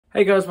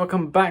Hey guys,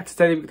 welcome back to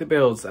Daily Weekly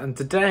Builds, and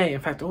today, in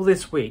fact all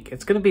this week,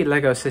 it's going to be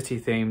Lego City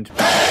themed.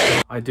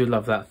 I do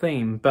love that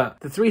theme,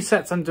 but the three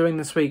sets I'm doing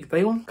this week,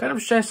 they all kind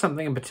of share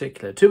something in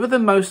particular. Two of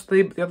them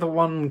mostly, but the other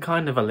one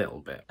kind of a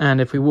little bit.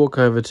 And if we walk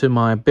over to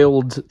my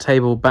build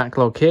table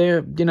backlog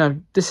here, you know,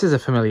 this is a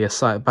familiar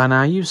sight by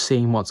now. You've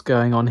seen what's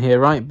going on here,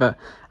 right? But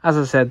as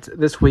I said,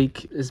 this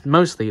week is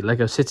mostly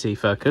Lego City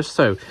focused,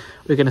 so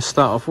we're going to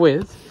start off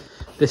with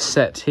this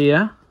set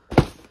here,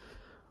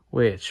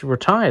 which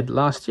retired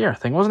last year, I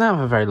think. It wasn't out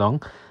for very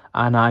long,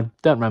 and I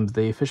don't remember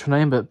the official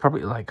name, but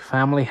probably like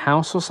Family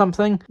House or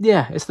something.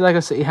 Yeah, it's the Lego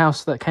City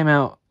house that came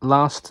out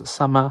last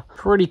summer.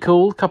 Pretty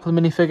cool, couple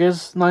of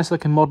minifigures, nice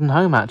looking modern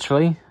home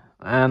actually,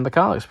 and the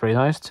car looks pretty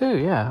nice too.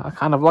 Yeah, I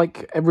kind of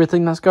like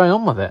everything that's going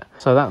on with it.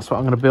 So that's what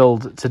I'm going to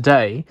build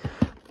today.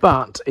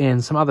 But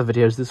in some other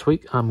videos this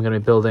week, I'm going to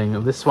be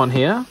building this one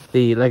here,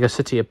 the Lego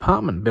City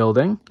apartment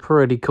building.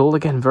 Pretty cool.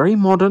 Again, very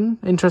modern,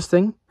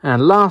 interesting.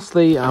 And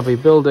lastly, I'll be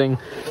building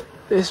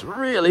this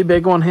really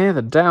big one here,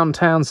 the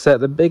downtown set,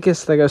 the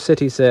biggest Lego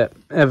City set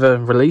ever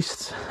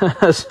released.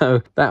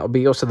 So that will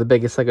be also the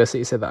biggest Lego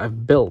City set that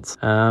I've built.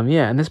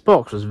 Yeah, and this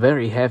box was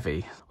very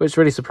heavy, which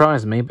really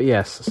surprised me, but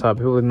yes, so I'll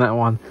be building that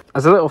one.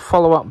 As a little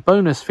follow-up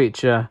bonus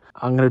feature,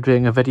 I'm going to be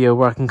doing a video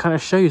where I can kind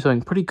of show you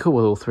something pretty cool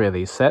with all three of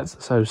these sets,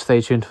 so stay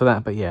tuned for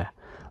that. But yeah,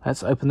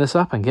 let's open this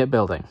up and get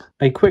building.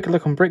 A quick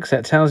look on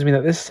Brickset tells me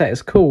that this set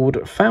is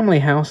called Family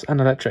House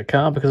and Electric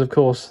Car, because of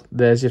course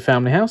there's your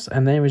family house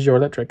and there is your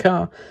electric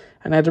car.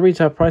 And I had a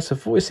retail price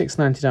of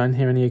 $46.99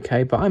 here in the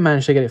UK, but I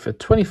managed to get it for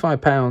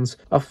 £25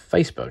 off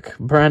Facebook,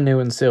 brand new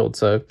and sealed,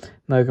 so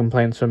no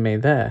complaints from me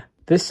there.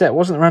 This set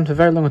wasn't around for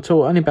very long at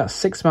all, only about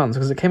 6 months,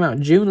 because it came out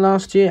in June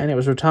last year and it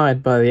was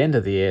retired by the end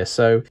of the year,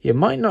 so you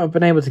might not have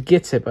been able to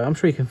get it, but I'm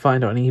sure you can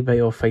find it on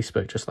eBay or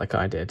Facebook just like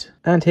I did.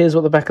 And here's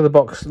what the back of the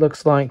box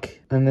looks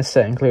like, and this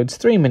set includes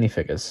 3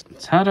 minifigures.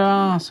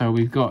 Ta-da! So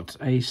we've got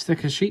a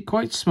sticker sheet,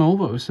 quite small,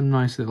 but with some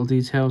nice little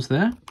details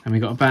there. And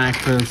we've got a bag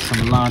for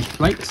some large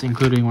plates,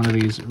 including one of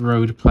these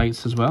road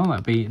plates as well.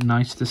 That'd be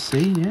nice to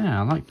see.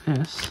 Yeah, I like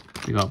this.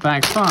 We've got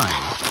bag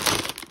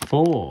 5,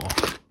 4,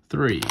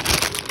 3,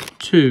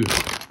 2,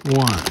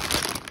 1,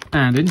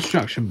 and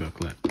instruction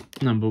booklet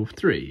number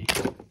 3,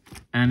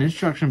 and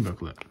instruction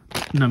booklet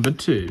number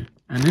 2,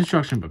 and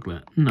instruction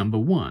booklet number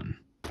 1.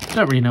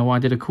 Don't really know why I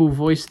did a cool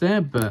voice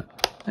there, but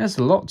there's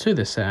a lot to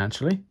this set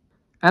actually.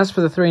 As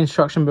for the 3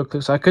 instruction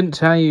booklets, I couldn't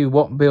tell you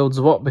what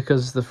builds what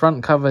because the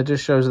front cover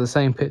just shows the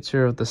same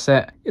picture of the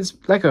set. It's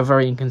Lego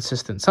very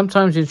inconsistent.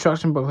 Sometimes the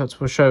instruction booklets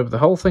will show the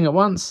whole thing at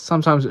once,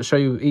 sometimes it'll show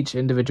you each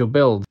individual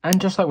build.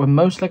 And just like with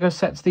most Lego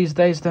sets these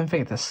days, don't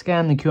forget to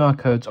scan the QR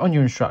codes on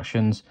your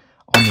instructions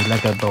on the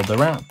Lego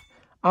Builder app.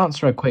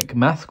 Answer a quick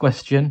math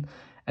question,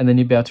 and then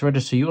you'll be able to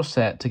register your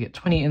set to get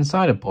 20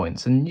 insider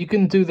points. And you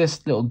can do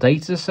this little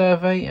data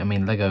survey. I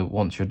mean, Lego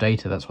wants your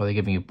data, that's why they're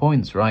giving you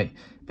points, right?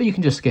 But you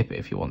can just skip it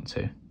if you want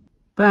to.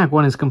 Bag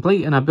 1 is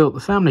complete, and I built the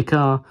family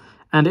car.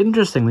 And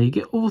interestingly, you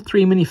get all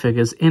 3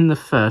 minifigures in the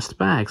first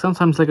bag.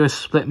 Sometimes Lego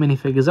split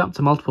minifigures up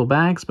to multiple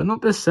bags, but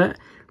not this set.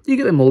 You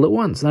get them all at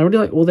once, and I really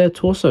like all their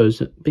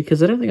torsos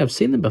because I don't think I've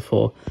seen them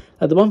before.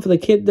 The one for the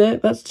kid there,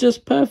 that's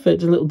just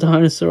perfect. A little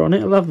dinosaur on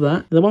it, I love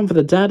that. The one for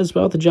the dad as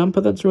well, the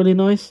jumper, that's really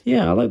nice.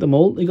 Yeah, I like them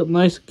all. They got a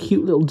nice,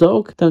 cute little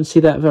dog. Don't see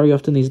that very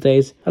often these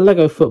days. A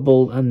Lego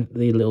football and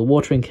the little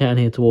watering can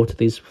here to water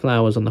these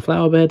flowers on the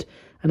flower bed.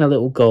 And a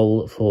little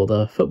goal for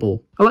the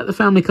football. I like the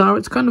family car.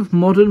 It's kind of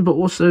modern, but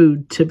also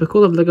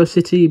typical of Lego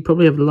City,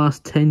 probably over the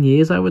last 10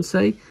 years, I would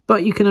say.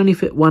 But you can only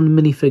fit 1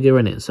 minifigure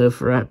in it. So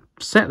for a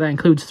set that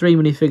includes 3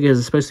 minifigures,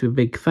 it's supposed to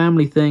be a big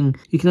family thing,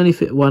 you can only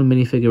fit 1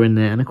 minifigure in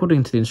there. And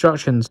according to the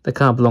instructions, the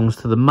car belongs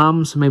to the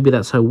mum, so maybe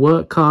that's her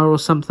work car or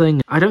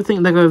something. I don't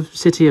think Lego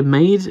City have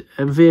made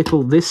a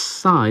vehicle this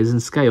size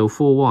and scale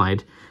 4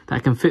 wide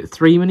that can fit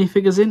 3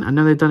 minifigures in. I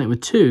know they've done it with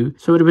 2,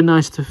 so it would have been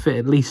nice to fit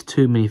at least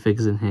 2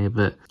 minifigures in here,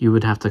 but you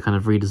would have to kind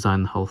of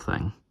redesign the whole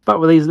thing. But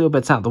with these little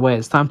bits out the way,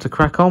 it's time to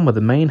crack on with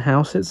the main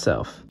house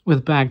itself.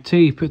 With bag 2,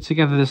 you put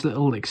together this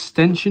little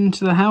extension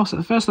to the house.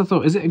 At first I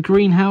thought, is it a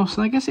greenhouse?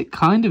 And I guess it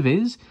kind of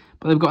is,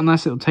 but they've got a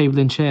nice little table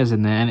and chairs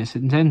in there, and it's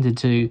intended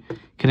to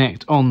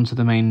connect on to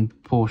the main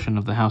portion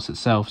of the house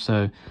itself.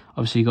 So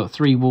obviously you've got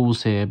 3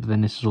 walls here, but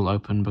then this is all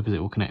open because it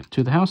will connect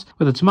to the house.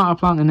 With a tomato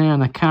plant in there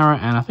and a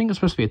carrot, and I think it's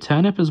supposed to be a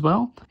turnip as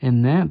well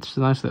in there. It's a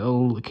nice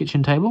little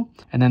kitchen table.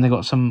 And then they've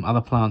got some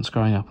other plants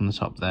growing up on the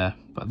top there.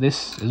 But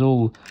this is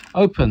all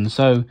open,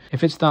 so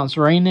if it starts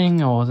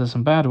raining or there's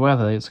some bad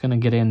weather, it's going to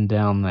get in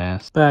down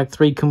there. Bag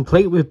 3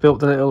 complete. We've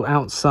built a little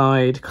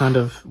outside kind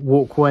of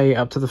walkway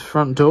up to the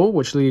front door,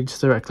 which leads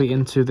directly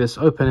into this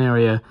open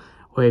area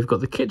where you've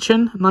got the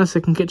kitchen, nice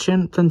looking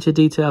kitchen, plenty of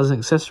details and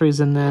accessories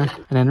in there.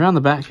 And then around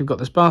the back, you've got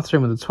this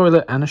bathroom with a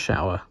toilet and a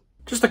shower.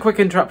 Just a quick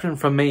interruption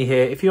from me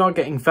here. If you are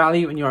getting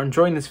value and you're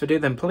enjoying this video,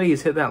 then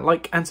please hit that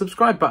like and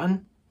subscribe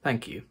button.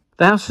 Thank you.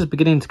 The house is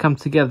beginning to come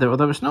together,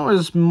 although it's not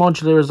as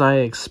modular as I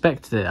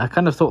expected it. I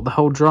kind of thought the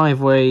whole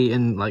driveway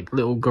and like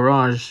little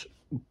garage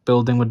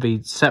building would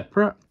be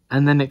separate.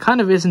 and then it kind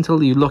of is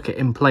until you lock it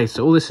in place.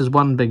 So all this is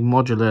one big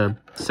modular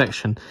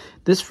section.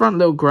 This front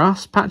little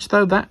grass patch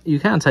though, that you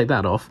can take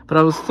that off, but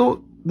I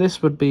thought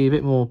this would be a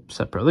bit more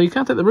separate. Although you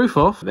can take the roof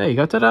off. There you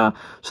go, ta-da!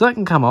 So that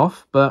can come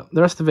off, but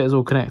the rest of it is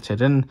all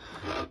connected. And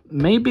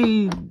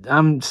maybe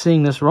I'm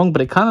seeing this wrong,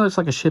 but it kind of looks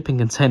like a shipping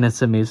container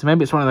to me. So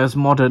maybe it's one of those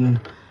modern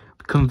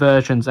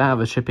conversions out of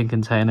a shipping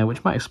container,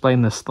 which might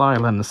explain the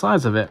style and the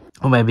size of it.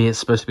 Or maybe it's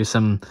supposed to be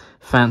some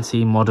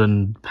fancy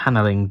modern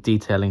paneling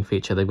detailing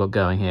feature they've got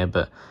going here,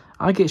 but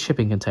I get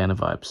shipping container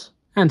vibes.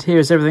 And here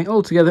is everything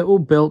all together, all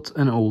built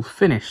and all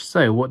finished.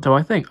 So what do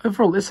I think?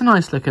 Overall, it's a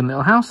nice looking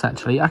little house,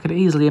 actually. I could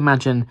easily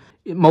imagine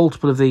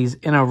multiple of these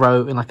in a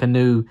row in like a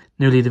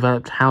newly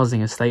developed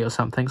housing estate or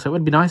something. So it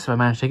would be nice if I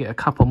managed to get a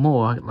couple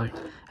more, like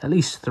at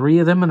least 3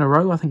 of them in a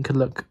row. I think could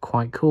look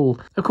quite cool.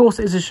 Of course,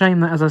 it's a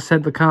shame that, as I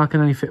said, the car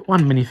can only fit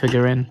one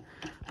minifigure in.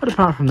 But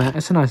apart from that,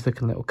 it's a nice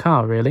looking little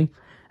car, really.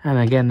 And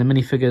again, the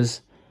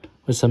minifigures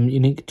with some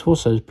unique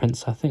torso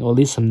prints, I think, or at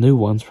least some new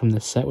ones from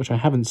this set, which I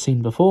haven't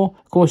seen before.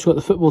 Of course, you've got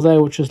the football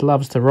there, which just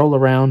loves to roll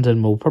around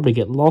and will probably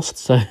get lost,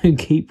 so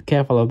keep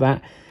careful of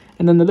that.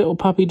 And then the little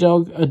puppy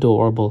dog,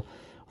 adorable.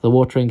 The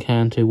watering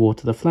can to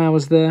water the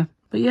flowers there.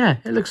 But yeah,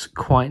 it looks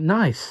quite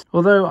nice.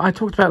 Although I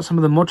talked about some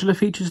of the modular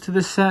features to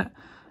this set,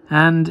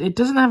 and it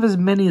doesn't have as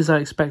many as I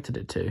expected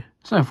it to.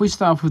 So if we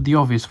start off with the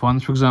obvious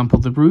ones, for example,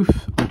 the roof,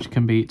 which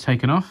can be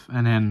taken off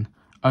and then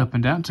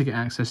opened out to get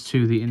access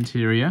to the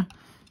interior.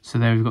 So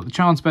there we've got the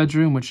child's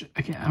bedroom, which,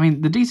 I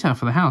mean, the detail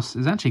for the house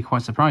is actually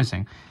quite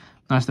surprising.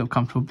 Nice little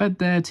comfortable bed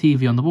there,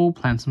 TV on the wall,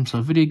 playing some sort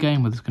of video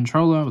game with a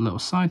controller, a little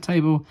side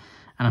table,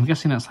 and I'm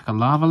guessing that's like a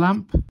lava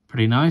lamp.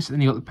 Pretty nice.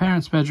 And you've got the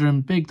parents'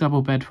 bedroom, big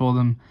double bed for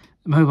them,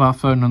 the mobile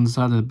phone on the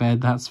side of the bed.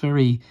 That's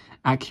very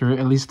accurate,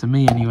 at least to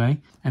me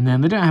anyway. And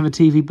then they don't have a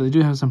TV, but they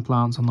do have some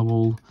plants on the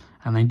wall,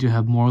 and they do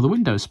have more of the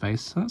window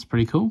space, so that's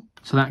pretty cool.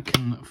 So that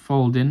can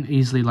fold in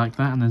easily like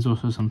that, and there's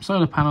also some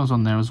solar panels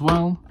on there as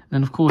well.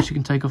 Then, of course, you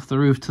can take off the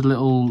roof to the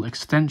little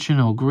extension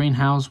or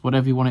greenhouse,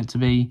 whatever you want it to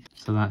be.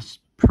 So that's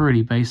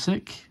pretty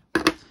basic.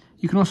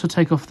 You can also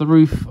take off the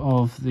roof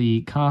of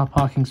the car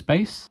parking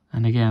space.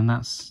 And again,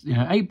 that's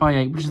 8 by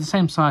 8, which is the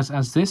same size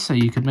as this. So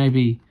you could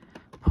maybe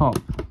pop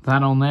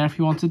that on there if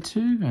you wanted to,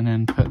 and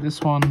then put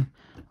this one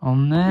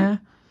on there.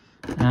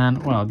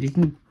 And, well, you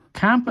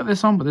can put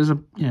this on, but there's a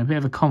bit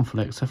of a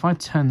conflict. So if I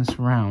turn this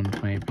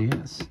around, maybe,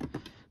 let's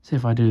see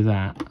if I do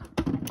that.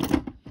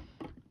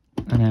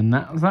 And then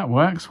that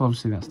works. Well,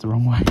 obviously that's the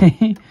wrong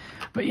way.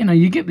 But,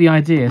 you get the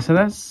idea. So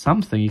that's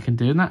something you can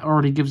do. And that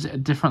already gives it a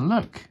different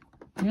look.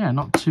 Yeah,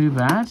 not too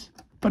bad.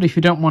 But if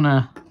you don't want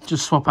to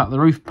just swap out the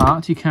roof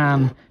part, you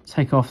can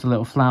take off the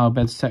little flower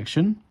bed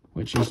section,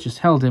 which is just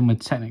held in with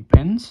Technic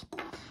pins.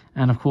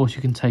 And, of course,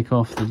 you can take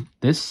off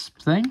this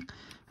thing.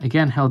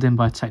 Again, held in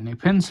by Technic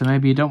pins. So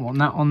maybe you don't want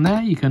that on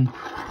there. You can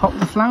pop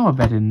the flower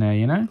bed in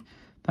there,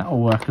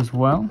 That'll work as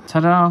well.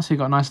 Ta-da! So you've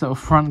got a nice little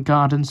front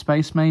garden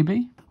space,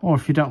 maybe. Or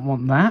if you don't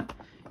want that,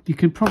 you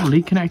could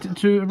probably connect it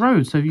to a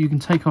road. So you can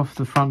take off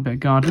the front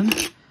bit garden.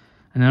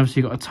 And then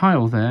obviously you've got a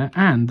tile there.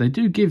 And they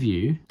do give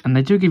you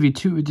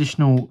 2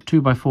 additional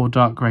 2x4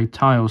 dark grey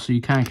tiles. So you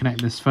can connect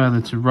this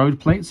further to road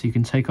plates. So you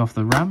can take off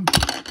the ramp,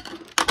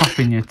 pop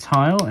in your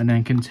tile, and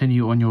then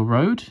continue on your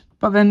road.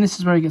 But then this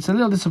is where it gets a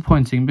little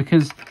disappointing,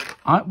 because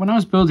when I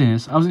was building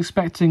this, I was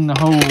expecting the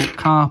whole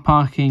car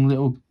parking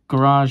little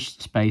garage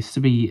space to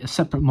be a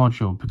separate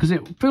module, because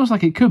it feels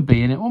like it could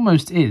be, and it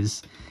almost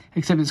is.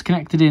 Except it's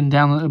connected in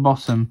down at the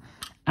bottom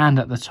and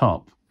at the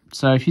top.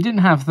 So if you didn't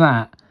have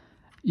that,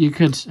 you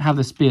could have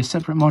this be a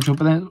separate module,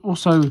 but then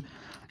also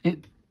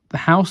the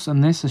house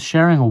and this are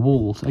sharing a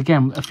wall. So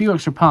again, a few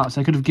extra parts.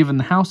 They could have given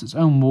the house its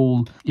own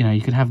wall.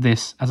 You could have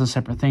this as a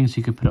separate thing, so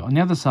you could put it on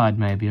the other side,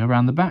 maybe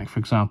around the back, for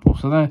example.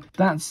 So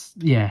that's,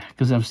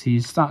 because obviously you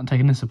start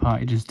taking this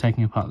apart, you're just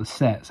taking apart the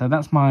set. So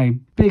that's my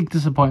big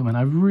disappointment.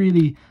 I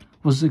really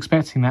was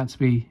expecting that to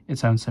be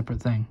its own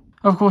separate thing.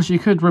 Of course, you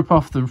could rip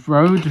off the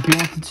road if you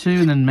wanted to,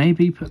 and then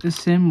maybe put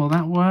this in. Will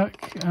that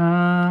work?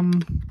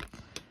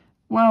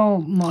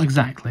 Well, not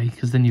exactly,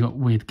 because then you've got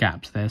weird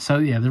gaps there. So,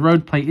 yeah, the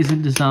road plate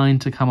isn't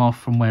designed to come off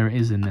from where it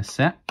is in this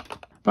set.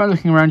 By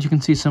looking around, you can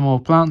see some more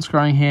plants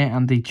growing here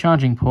and the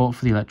charging port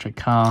for the electric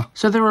car.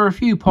 So there are a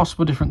few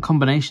possible different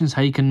combinations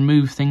how you can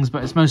move things,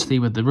 but it's mostly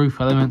with the roof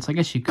elements. I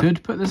guess you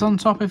could put this on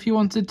top if you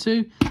wanted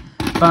to,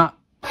 but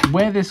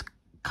where this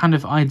kind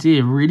of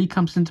idea really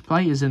comes into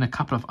play is in a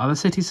couple of other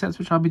city sets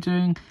which I'll be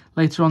doing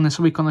later on this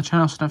week on the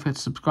channel, so don't forget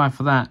to subscribe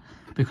for that,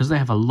 because they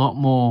have a lot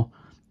more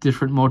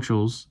different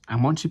modules,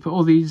 and once you put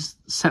all these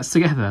sets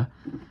together,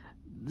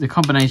 the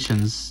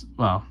combinations,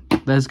 well,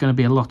 there's going to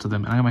be a lot of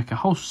them, and I'm going to make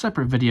a whole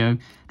separate video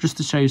just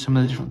to show you some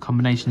of the different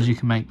combinations you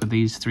can make with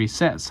these 3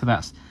 sets. So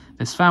that's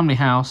this family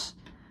house,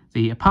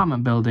 the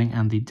apartment building,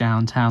 and the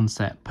downtown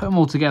set. Put them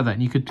all together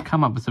and you could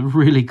come up with a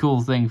really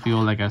cool thing for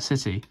your Lego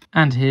city.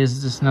 And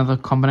here's just another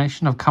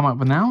combination I've come up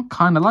with now.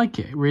 Kind of like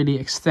it. It really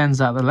extends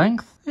out the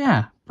length.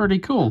 Yeah, pretty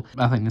cool.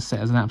 I think this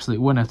set is an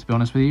absolute winner, to be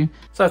honest with you.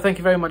 So thank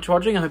you very much for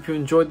watching. I hope you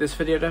enjoyed this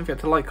video. Don't forget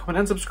to like, comment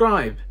and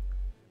subscribe.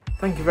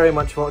 Thank you very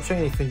much for watching,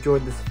 and if you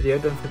enjoyed this video,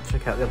 don't forget to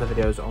check out the other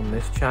videos on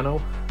this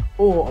channel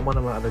or on one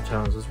of my other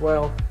channels as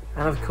well.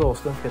 And of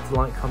course, don't forget to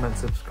like, comment,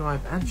 subscribe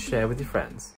and share with your friends.